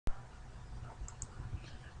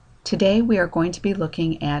Today we are going to be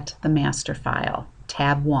looking at the master file,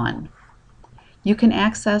 tab 1. You can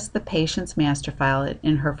access the patient's master file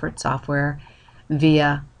in Herfert Software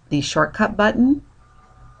via the shortcut button,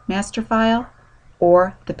 master file,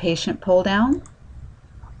 or the patient pull down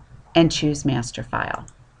and choose master file.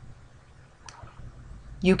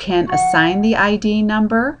 You can assign the ID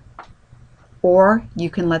number, or you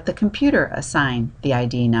can let the computer assign the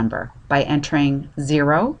ID number by entering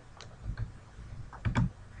 0,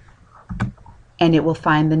 and it will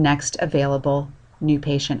find the next available new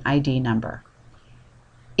patient ID number.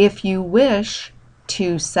 If you wish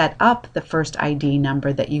to set up the first ID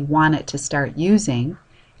number that you want it to start using,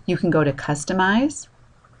 you can go to Customize,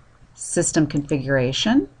 System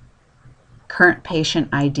Configuration, Current Patient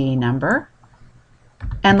ID Number,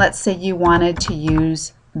 and let's say you wanted to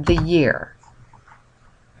use the year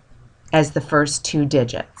as the first 2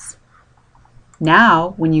 digits.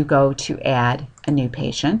 Now, when you go to add a new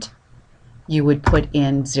patient, you would put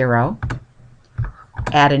in 0,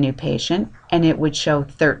 add a new patient, and it would show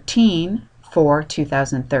 13 for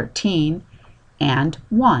 2013 and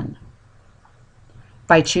 1.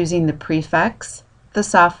 By choosing the prefix, the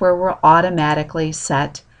software will automatically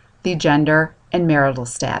set the gender and marital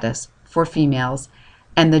status for females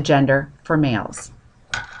and the gender for males.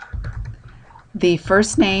 The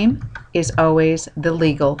first name is always the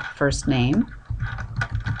legal first name.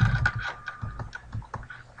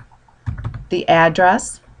 The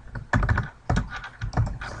address,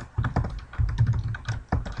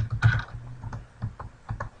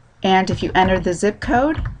 and if you enter the zip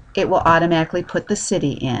code, it will automatically put the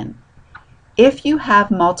city in. If you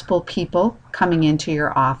have multiple people coming into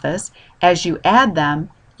your office, as you add them,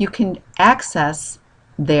 you can access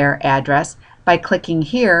their address by clicking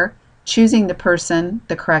here, choosing the person,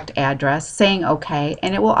 the correct address, saying OK,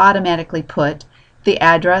 and it will automatically put the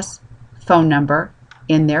address, phone number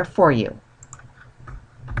in there for you.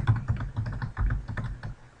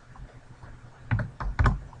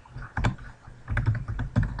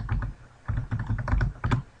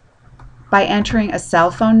 By entering a cell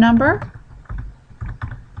phone number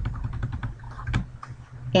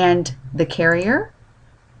and the carrier,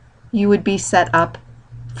 you would be set up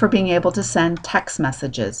for being able to send text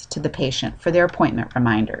messages to the patient for their appointment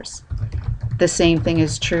reminders. The same thing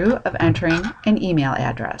is true of entering an email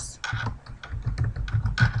address.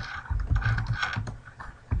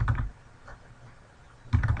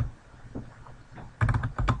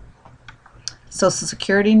 Social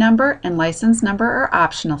Security number and license number are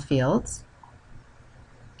optional fields.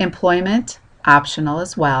 Employment, optional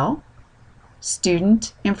as well.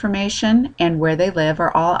 Student information and where they live are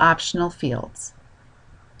all optional fields.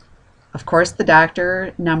 Of course, the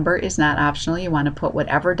doctor number is not optional. You want to put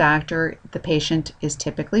whatever doctor the patient is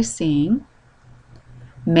typically seeing.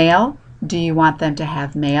 Mail, do you want them to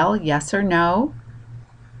have mail, yes or no?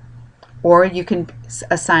 Or you can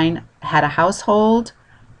assign head of household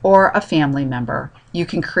or a family member. You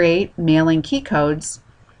can create mailing key codes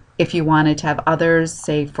if you wanted to have others,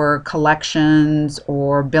 say for collections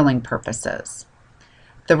or billing purposes.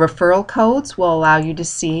 The referral codes will allow you to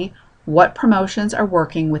see what promotions are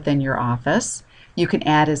working within your office. You can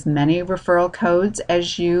add as many referral codes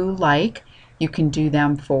as you like. You can do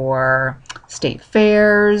them for state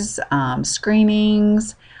fairs,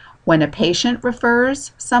 screenings. When a patient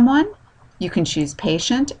refers someone, you can choose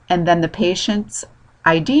patient, and then the patient's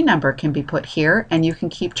ID number can be put here, and you can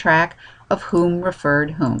keep track of whom referred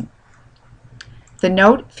whom. The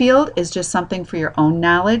note field is just something for your own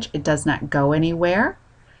knowledge. It does not go anywhere.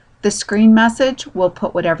 The screen message will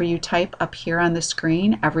put whatever you type up here on the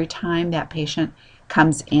screen every time that patient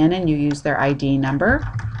comes in and you use their ID number.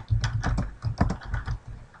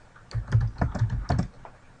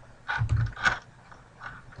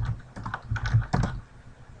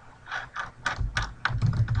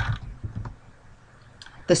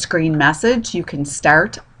 The screen message, you can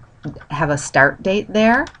have a start date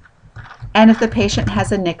there, and if the patient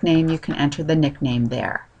has a nickname, you can enter the nickname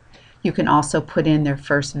there. You can also put in their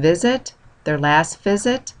first visit, their last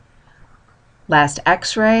visit, last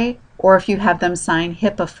x-ray, or if you have them sign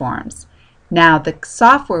HIPAA forms. Now, the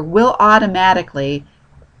software will automatically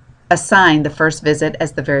assign the first visit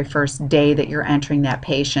as the very first day that you're entering that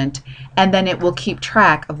patient, and then it will keep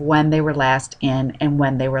track of when they were last in and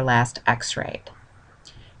when they were last x-rayed.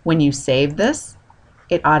 When you save this,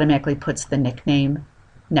 it automatically puts the nickname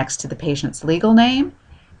next to the patient's legal name,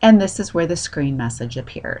 and this is where the screen message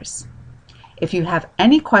appears. If you have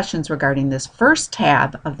any questions regarding this first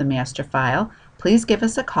tab of the master file, please give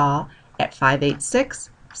us a call at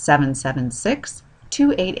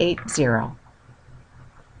 586-776-2880.